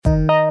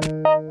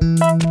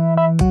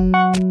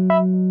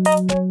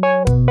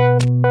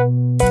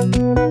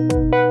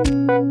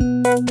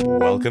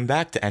Welcome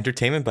back to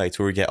Entertainment Bites,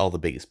 where we get all the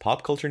biggest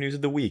pop culture news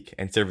of the week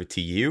and serve it to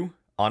you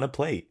on a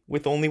plate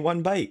with only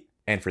one bite.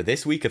 And for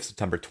this week of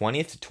September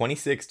 20th to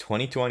 26th,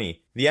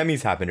 2020, the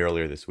Emmys happened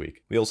earlier this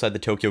week. We also had the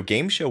Tokyo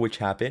Game Show, which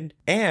happened.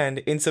 And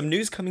in some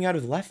news coming out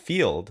of left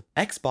field,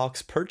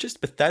 Xbox purchased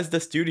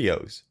Bethesda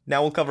Studios.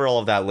 Now we'll cover all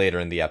of that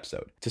later in the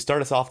episode. To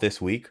start us off this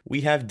week,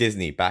 we have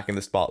Disney back in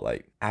the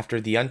spotlight.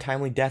 After the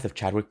untimely death of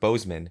Chadwick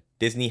Boseman,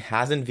 Disney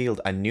has unveiled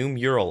a new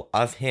mural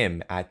of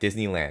him at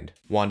Disneyland.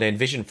 Wanda and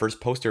Vision first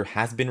poster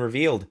has been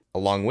revealed.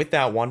 Along with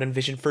that, Wanda and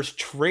Vision first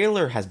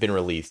trailer has been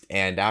released,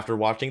 and after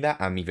watching that,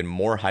 I'm even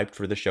more hyped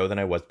for the show than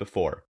I was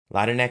before.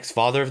 Latinx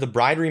Father of the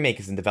Bride remake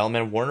is in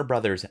development at Warner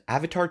Brothers.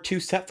 Avatar 2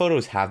 set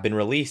photos have been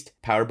released.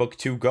 Power Book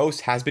 2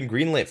 Ghost has been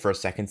greenlit for a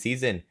second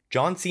season.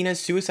 John Cena's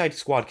Suicide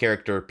Squad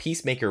character,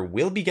 Peacemaker,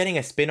 will be getting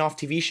a spin-off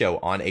TV show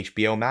on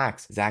HBO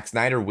Max. Zack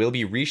Snyder will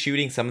be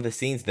reshooting some of the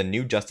scenes of the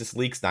new Justice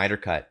League Snyder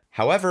Cut.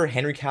 However,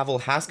 Henry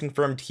Cavill has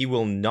confirmed he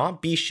will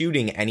not be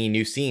shooting any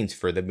new scenes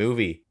for the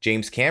movie.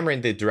 James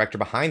Cameron, the director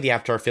behind the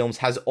Avatar films,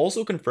 has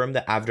also confirmed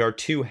that Avatar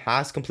 2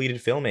 has completed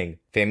filming.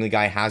 Family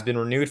Guy has been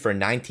renewed for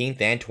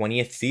 19th and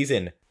 20th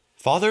season.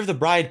 Father of the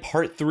Bride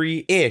Part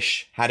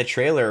 3-ish had a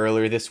trailer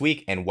earlier this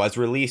week and was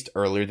released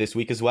earlier this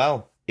week as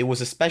well. It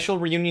was a special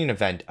reunion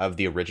event of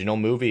the original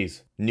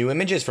movies. New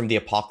images from The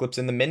Apocalypse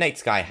in the Midnight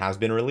Sky has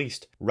been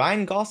released.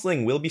 Ryan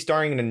Gosling will be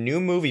starring in a new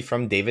movie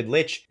from David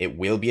Leitch. It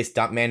will be a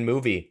stuntman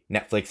movie.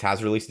 Netflix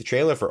has released the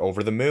trailer for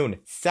Over the Moon.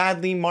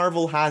 Sadly,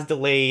 Marvel has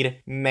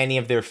delayed many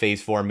of their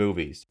Phase 4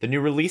 movies. The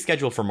new release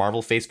schedule for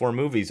Marvel Phase 4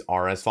 movies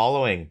are as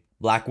following.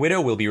 Black Widow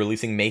will be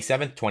releasing May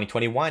 7th,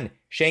 2021.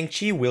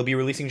 Shang-Chi will be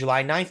releasing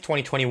July 9th,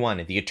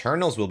 2021. The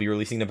Eternals will be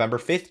releasing November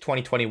 5th,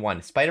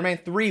 2021. Spider-Man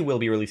 3 will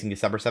be releasing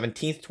December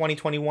 17th,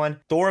 2021.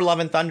 Thor Love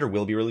and Thunder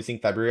will be releasing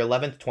February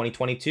 11th,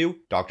 2022.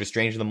 Doctor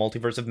Strange and the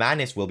Multiverse of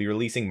Madness will be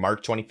releasing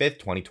March 25th,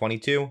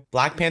 2022.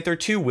 Black Panther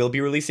 2 will be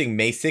releasing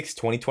May 6th,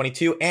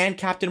 2022. And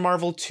Captain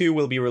Marvel 2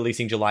 will be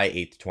releasing July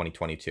 8th,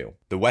 2022.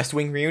 The West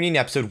Wing reunion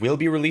episode will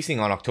be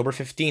releasing on October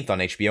 15th on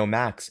HBO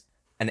Max.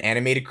 An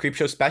animated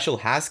Creepshow special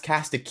has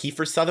casted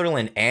Kiefer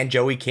Sutherland and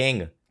Joey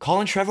King.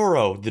 Colin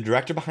Trevorrow, the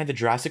director behind the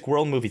Jurassic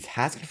World movies,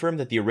 has confirmed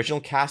that the original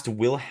cast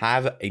will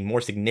have a more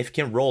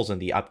significant roles in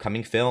the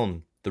upcoming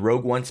film. The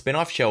Rogue One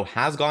spin-off show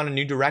has gotten a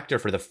new director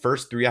for the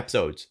first 3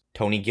 episodes.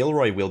 Tony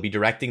Gilroy will be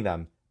directing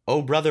them.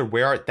 Oh Brother,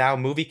 Where Art Thou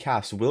movie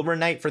cast will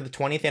reunite for the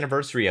 20th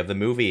anniversary of the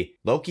movie.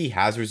 Loki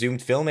has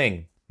resumed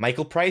filming.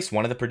 Michael Price,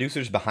 one of the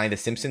producers behind The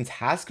Simpsons,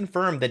 has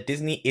confirmed that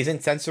Disney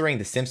isn't censoring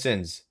The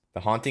Simpsons. The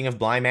Haunting of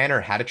Bly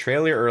Manor had a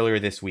trailer earlier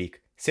this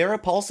week. Sarah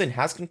Paulson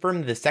has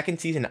confirmed that the second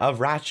season of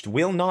Ratched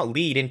will not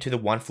lead into The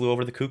One Flew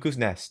Over the Cuckoo's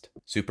Nest.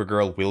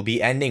 Supergirl will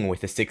be ending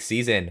with the 6th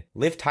season.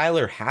 Liv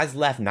Tyler has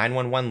left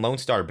 911 Lone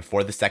Star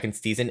before the 2nd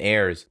season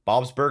airs.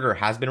 Bob's Burger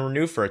has been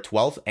renewed for a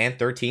 12th and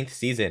 13th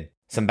season.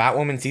 Some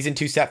Batwoman Season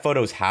 2 set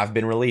photos have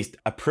been released.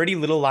 A Pretty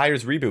Little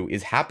Liars reboot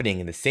is happening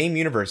in the same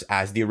universe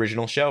as the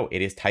original show.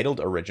 It is titled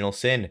Original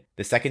Sin.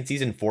 The 2nd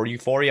season for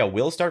Euphoria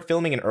will start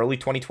filming in early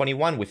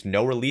 2021 with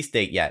no release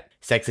date yet.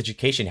 Sex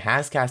Education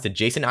has casted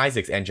Jason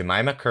Isaacs and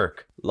Jemima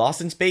Kirk.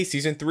 Lost in Space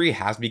Season 3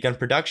 has begun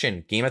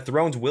production. Game of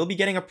Thrones will be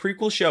getting a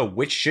prequel show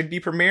which should be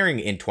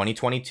premiering in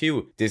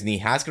 2022. Disney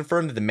has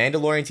confirmed that The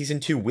Mandalorian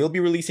Season 2 will be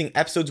releasing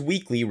episodes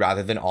weekly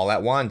rather than all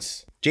at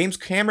once. James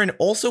Cameron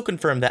also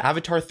confirmed that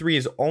Avatar 3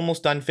 is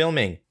almost done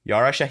filming.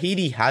 Yara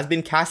Shahidi has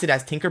been casted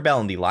as Tinkerbell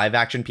in the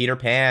live-action Peter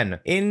Pan.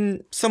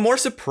 In some more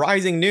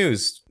surprising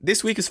news,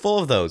 this week is full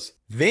of those.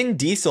 Vin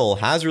Diesel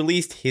has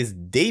released his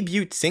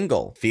debut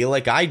single, Feel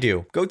Like I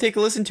Do. Go take a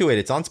listen to it,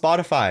 it's on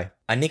Spotify.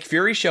 A Nick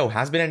Fury show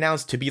has been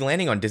announced to be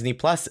landing on Disney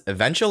Plus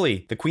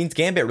eventually. The Queen's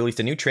Gambit released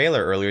a new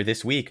trailer earlier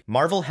this week.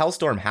 Marvel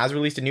Hellstorm has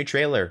released a new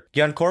trailer.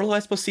 Giancarlo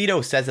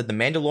Esposito says that The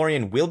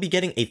Mandalorian will be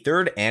getting a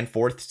 3rd and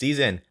 4th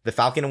season. The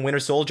Falcon and Winter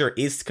Soldier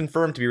is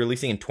confirmed to be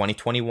releasing in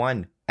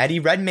 2021. Eddie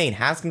Redmayne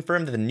has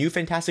confirmed that the new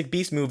Fantastic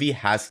Beasts movie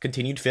has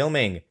continued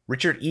filming.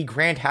 Richard E.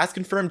 Grant has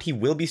confirmed he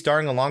will be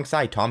starring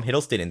alongside Tom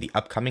Hiddleston in the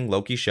upcoming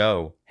Loki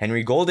show.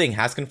 Henry Golding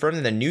has confirmed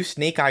that the new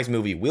Snake Eyes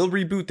movie will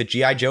reboot the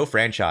G.I. Joe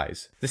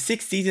franchise. The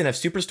 6th season of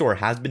Superstore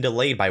has been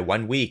delayed by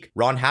 1 week.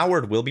 Ron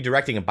Howard will be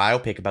directing a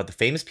biopic about the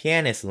famous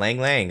pianist Lang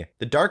Lang.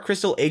 The Dark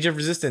Crystal Age of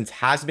Resistance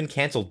has been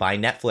cancelled by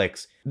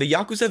Netflix. The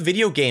Yakuza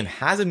video game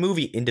has a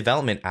movie in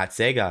development at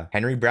Sega.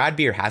 Henry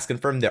Bradbeer has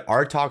confirmed there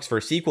are talks for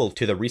a sequel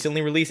to the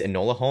recently released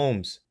Enola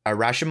Holmes. A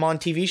Rashomon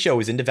TV show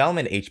is in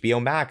development at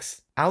HBO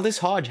Max. Aldous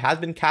Hodge has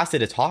been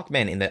casted as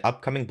Hawkman in the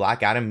upcoming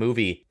Black Adam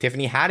movie.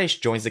 Tiffany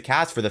Haddish joins the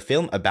cast for the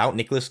film about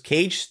Nicolas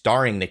Cage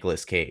starring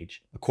Nicolas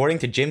Cage. According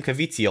to Jim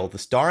Caviezel, the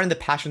star in The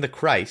Passion of the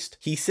Christ,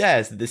 he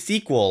says that the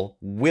sequel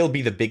will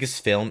be the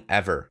biggest film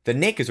ever. The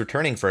Nick is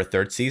returning for a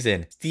 3rd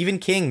season. Stephen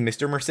King,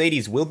 Mr.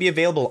 Mercedes will be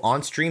available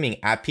on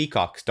streaming at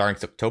Peacock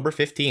starting October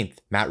 15th.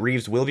 Matt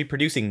Reeves will be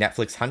producing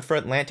Netflix Hunt for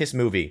Atlantis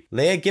movie.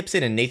 Leia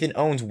Gibson and Nathan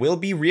Owens will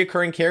be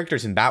reoccurring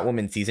characters in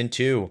Batwoman Season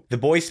 2. The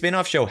Boys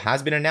spin-off show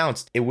has been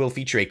announced. It will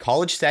feature a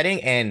college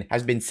setting and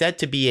has been said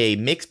to be a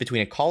mix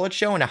between a college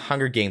show and a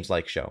Hunger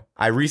Games-like show.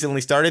 I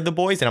recently started The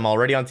Boys and I'm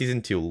already on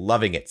Season 2,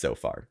 loving it so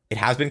far. It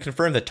has been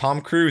confirmed that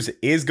Tom Cruise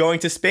is going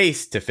to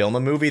space to film a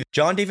movie.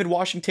 John David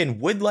Washington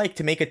would like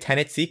to make a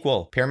Tenet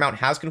sequel. Paramount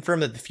has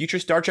confirmed that the future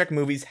Star Trek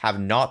movies have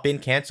not been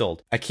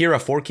cancelled. Akira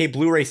 4K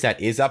Blu-ray set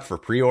is up for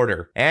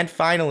pre-order. And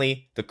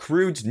finally, the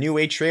Croods New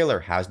Age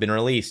trailer has been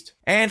released.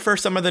 And for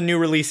some of the new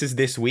releases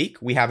this week,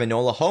 we have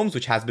Enola Holmes,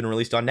 which has been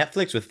released on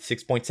Netflix with a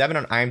 6.7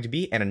 on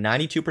IMDb and a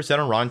 92%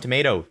 on Rotten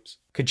Tomatoes.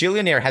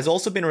 Kajillionaire has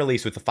also been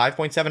released with a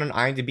 5.7 on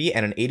IMDb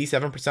and an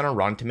 87% on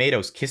Rotten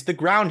Tomatoes. Kiss the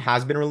Ground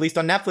has been released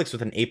on Netflix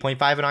with an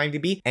 8.5 on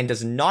IMDb and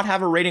does not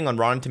have a rating on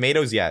Rotten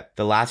Tomatoes yet.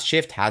 The Last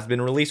Shift has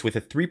been released with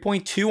a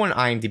 3.2 on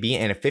IMDb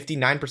and a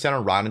 59%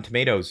 on Rotten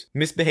Tomatoes.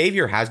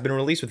 Misbehavior has been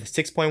released with a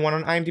 6.1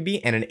 on IMDb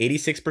and an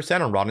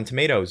 86% on Rotten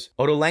Tomatoes.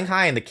 Odo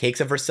Langhai and the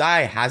Cakes of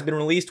Versailles has been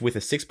released with a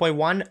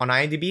 6.1 on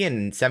IMDb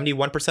and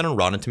 71% on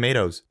Rotten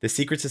Tomatoes. The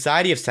Secret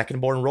Society of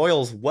Second-Born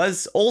Royals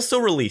was also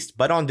released,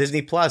 but on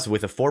Disney Plus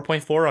with a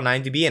 4.4 on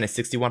IMDb and a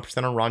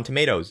 61% on Rotten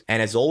Tomatoes.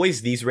 And as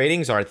always, these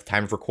ratings are at the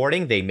time of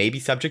recording. They may be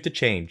subject to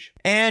change.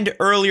 And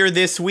earlier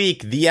this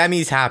week, the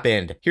Emmys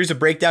happened. Here's a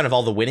breakdown of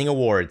all the winning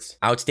awards.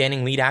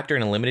 Outstanding Lead Actor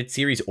in a Limited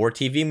Series or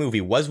TV Movie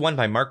was won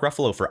by Mark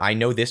Ruffalo for I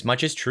Know This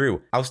Much Is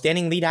True.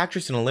 Outstanding Lead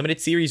Actress in a Limited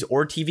Series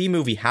or TV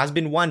Movie has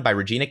been won by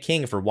Regina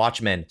King for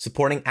Watchmen.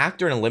 Supporting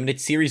Actor in a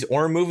Limited Series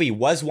or Movie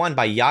was won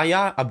by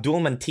Yahya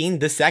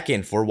Abdul-Mateen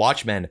II for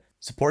Watchmen.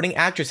 Supporting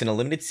Actress in a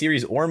Limited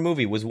Series or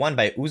Movie was won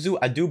by Uzu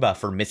Aduba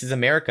for Mrs.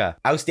 America.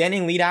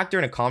 Outstanding Lead Actor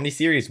in a Comedy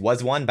Series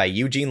was won by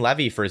Eugene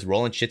Levy for his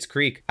role in Schitt's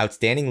Creek.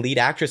 Outstanding Lead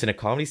Actress in a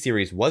Comedy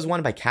Series was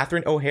won by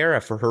Catherine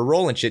O'Hara for her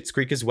role in Schitt's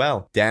Creek as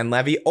well. Dan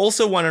Levy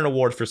also won an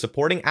award for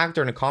Supporting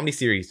Actor in a Comedy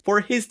Series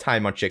for his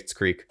time on Schitt's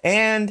Creek.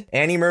 And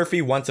Annie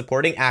Murphy won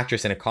Supporting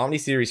Actress in a Comedy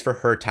Series for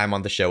her time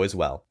on the show as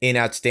well. In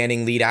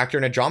Outstanding Lead Actor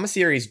in a Drama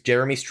Series,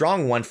 Jeremy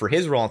Strong won for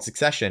his role in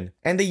Succession.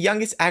 And the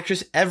youngest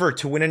actress ever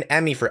to win an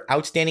Emmy for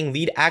Outstanding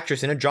Lead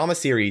Actress in a Drama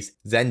Series,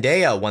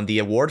 Zendaya won the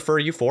award for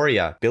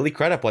Euphoria. Billy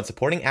Crudup won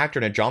Supporting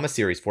Actor in a Drama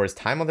Series for his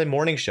time on The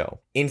Morning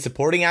Show. In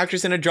Supporting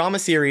Actress in a Drama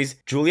Series,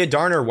 Julia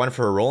Garner won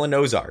for her role in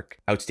Ozark.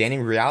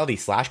 Outstanding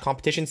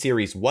Reality/Competition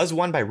Series was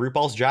won by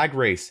RuPaul's Drag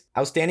Race.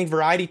 Outstanding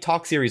Variety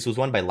Talk Series was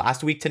won by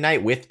Last Week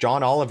Tonight with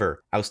John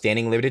Oliver.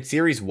 Outstanding Limited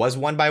Series was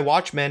won by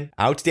Watchmen.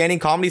 Outstanding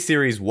Comedy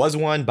Series was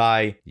won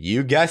by,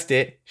 you guessed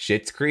it,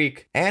 Schitt's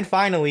Creek. And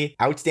finally,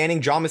 Outstanding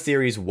Drama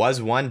Series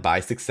was won by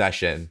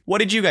Succession. What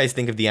did you guys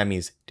think of the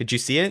Emmys? Did you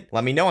see it?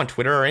 Let me know on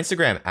Twitter or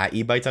Instagram at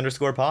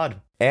ebytes_pod.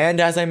 And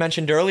as I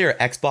mentioned earlier,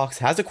 Xbox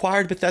has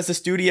acquired Bethesda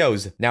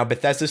Studios. Now,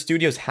 Bethesda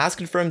Studios has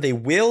confirmed they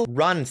will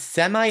run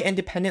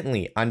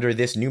semi-independently under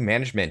this new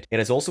management. It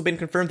has also been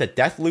confirmed that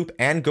Deathloop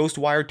and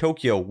Ghostwire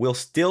Tokyo will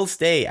still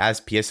stay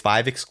as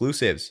PS5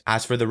 exclusives.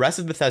 As for the rest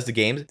of Bethesda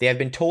games, they have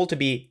been told to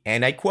be,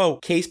 and I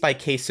quote,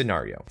 case-by-case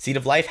scenario. Seed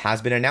of Life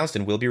has been announced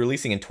and will be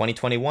releasing in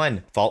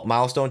 2021. Fault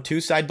Milestone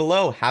 2 Side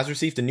Below has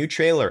received a new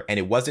trailer, and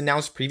it was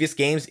announced previous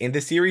games in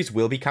the series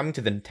will be coming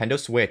to the Nintendo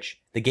Switch.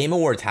 The Game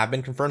Awards have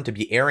been confirmed to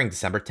be airing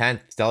December 10th.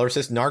 Stellar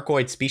Assist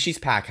Narcoid Species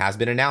Pack has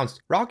been announced.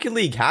 Rocket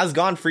League has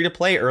gone free to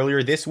play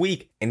earlier this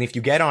week, and if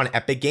you get on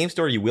Epic Game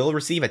Store, you will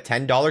receive a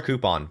 $10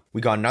 coupon. We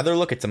got another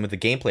look at some of the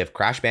gameplay of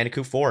Crash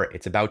Bandicoot 4.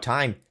 It's about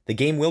time. The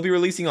game will be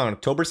releasing on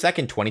October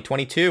 2nd,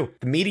 2022.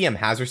 The Medium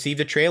has received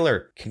a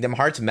trailer. Kingdom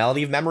Hearts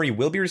Melody of Memory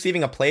will be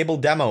receiving a playable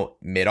demo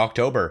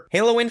mid-October.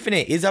 Halo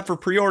Infinite is up for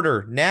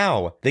pre-order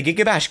now. The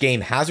Gigabash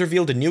game has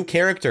revealed a new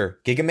character.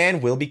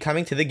 Gigaman will be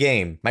coming to the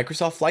game.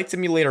 Microsoft Flight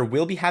Simulator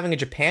will be having a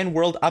Japan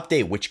World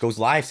Update, which goes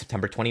live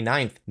September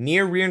 29th.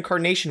 Nier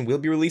Reincarnation will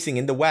be releasing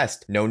in the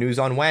West. No news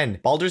on when.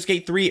 Baldur's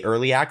Gate 3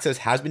 Early Access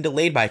has been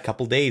delayed by a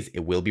couple days.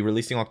 It will be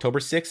releasing October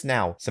 6th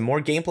now. Some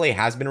more gameplay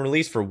has been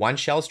released for One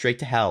Shell Straight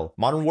to Hell.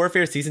 Modern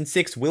Warfare Season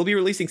 6 will be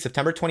releasing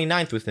September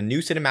 29th with a new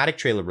cinematic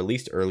trailer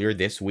released earlier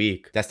this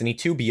week. Destiny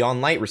 2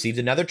 Beyond Light received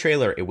another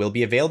trailer. It will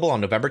be available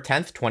on November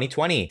 10th,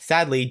 2020.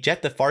 Sadly,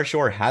 Jet the Far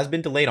Shore has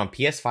been delayed on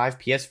PS5,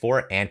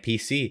 PS4, and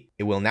PC.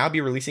 It will now be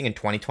releasing in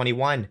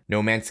 2021.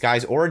 No Man's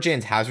Skies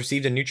Origins has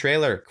received a new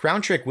trailer.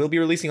 Crown Trick will be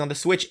releasing on the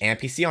Switch and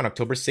PC on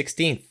October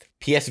 16th.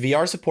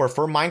 PSVR support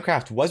for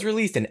Minecraft was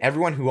released, and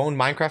everyone who owned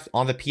Minecraft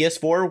on the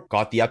PS4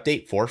 got the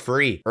update for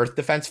free. Earth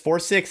Defense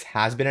Force 6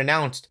 has been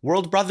announced.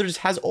 World Brothers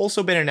has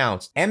also been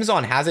announced.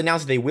 Amazon has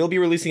announced they will be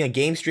releasing a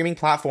game streaming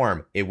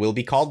platform. It will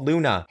be called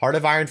Luna. Heart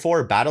of Iron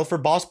 4 Battle for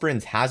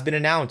Bosporins has been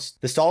announced.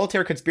 The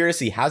Solitaire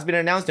Conspiracy has been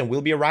announced and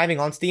will be arriving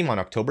on Steam on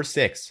October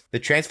 6th. The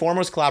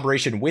Transformers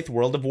collaboration with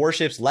World of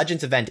Warships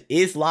Legends event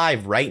is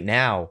live right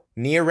now.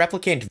 Nier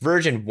Replicant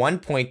version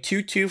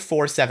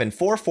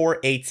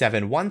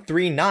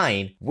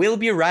 1.224744874139 will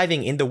be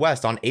arriving in the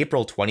West on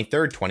April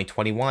 23rd,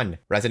 2021.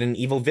 Resident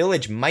Evil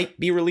Village might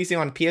be releasing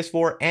on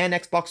PS4 and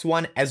Xbox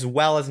One as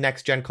well as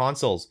next-gen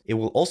consoles. It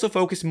will also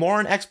focus more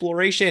on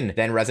exploration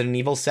than Resident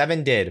Evil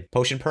 7 did.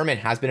 Potion Permit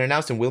has been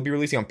announced and will be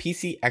releasing on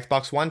PC,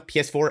 Xbox One,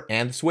 PS4,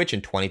 and the Switch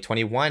in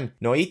 2021.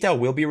 Noita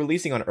will be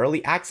releasing on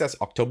Early Access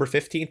October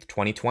 15th,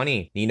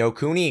 2020. Ni no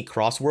Kuni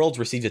Cross Worlds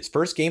received its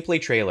first gameplay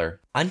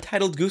trailer.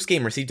 Untitled Goose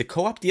Game received a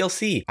co-op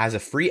DLC as a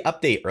free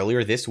update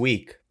earlier this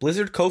week.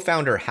 Blizzard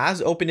co-founder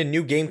has opened a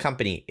new game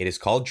company. It is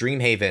called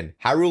Dreamhaven.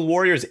 Hyrule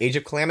Warriors Age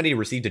of Calamity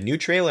received a new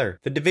trailer.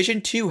 The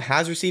Division 2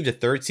 has received a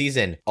third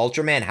season.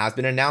 Ultraman has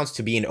been announced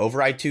to be in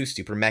Override 2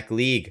 Super Mech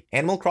League.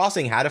 Animal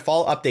Crossing had a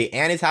fall update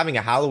and is having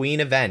a Halloween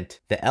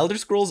event. The Elder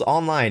Scrolls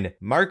Online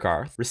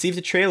Markarth received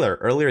a trailer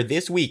earlier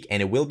this week,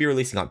 and it will be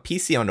releasing on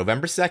PC on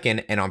November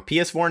 2nd and on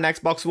PS4 and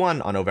Xbox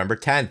One on November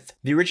 10th.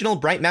 The original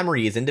Bright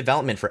Memory is in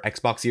development for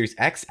Xbox Series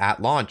X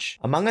at launch.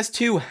 Among Us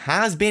 2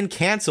 has been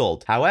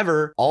cancelled.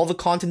 However, all the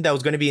content that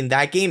was going to be in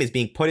that game is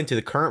being put into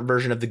the current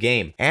version of the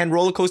game. And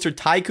Roller Coaster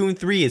Tycoon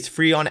 3 is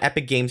free on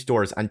Epic Game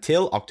Stores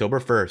until October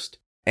 1st.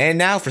 And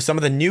now for some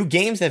of the new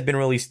games that have been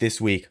released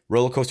this week.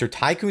 Roller Coaster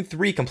Tycoon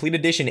 3 Complete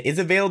Edition is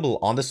available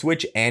on the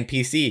Switch and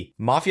PC.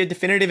 Mafia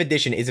Definitive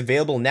Edition is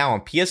available now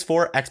on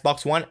PS4,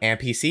 Xbox One, and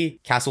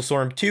PC. Castle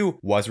Storm 2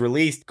 was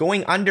released.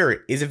 Going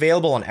Under is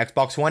available on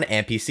Xbox One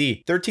and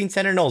PC. 13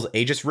 Sentinels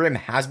Aegis Rim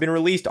has been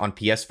released on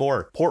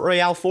PS4. Port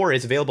Royale 4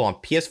 is available on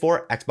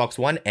PS4, Xbox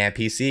One, and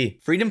PC.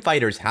 Freedom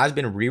Fighters has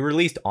been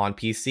re-released on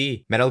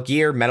PC. Metal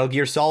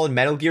Gear Solid,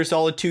 Metal Gear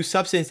Solid 2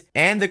 Substance,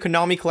 and the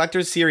Konami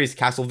Collector's Series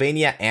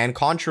Castlevania and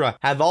Contra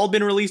have all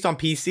been released on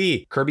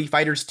PC. Kirby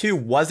Fighters 2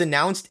 was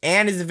announced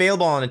and is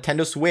available on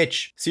Nintendo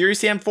Switch.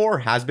 Serious Sam 4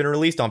 has been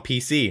released on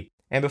PC.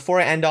 And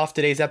before I end off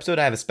today's episode,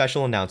 I have a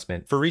special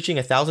announcement. For reaching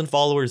 1,000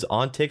 followers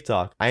on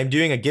TikTok, I am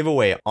doing a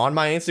giveaway on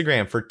my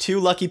Instagram for 2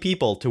 lucky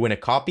people to win a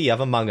copy of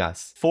Among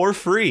Us for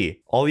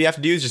free. All you have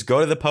to do is just go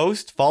to the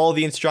post, follow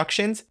the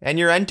instructions, and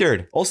you're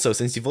entered. Also,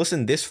 since you've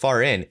listened this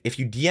far in, if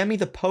you DM me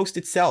the post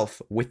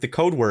itself with the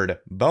code word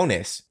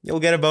BONUS, you'll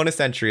get a bonus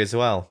entry as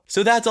well.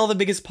 So that's all the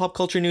biggest pop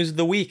culture news of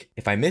the week.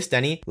 If I missed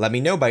any, let me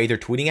know by either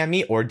tweeting at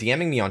me or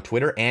DMing me on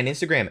Twitter and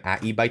Instagram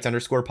at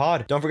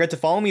ebytes_pod. Don't forget to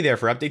follow me there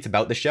for updates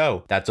about the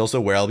show. That's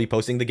also where I'll be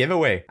posting the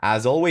giveaway.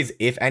 As always,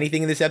 if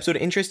anything in this episode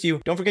interests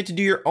you, don't forget to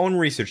do your own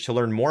research to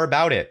learn more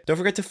about it. Don't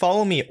forget to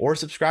follow me or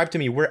subscribe to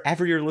me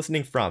wherever you're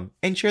listening from,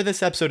 and share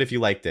this episode if you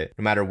liked it.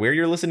 No matter where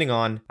you're listening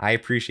on, I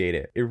appreciate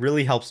it. It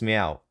really helps me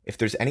out. If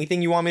there's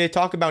anything you want me to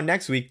talk about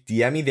next week,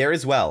 DM me there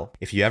as well.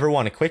 If you ever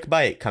want a quick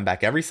bite, come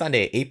back every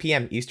Sunday at 8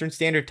 p.m. Eastern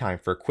Standard Time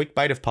for a quick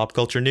bite of pop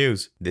culture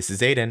news. This is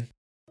Aiden.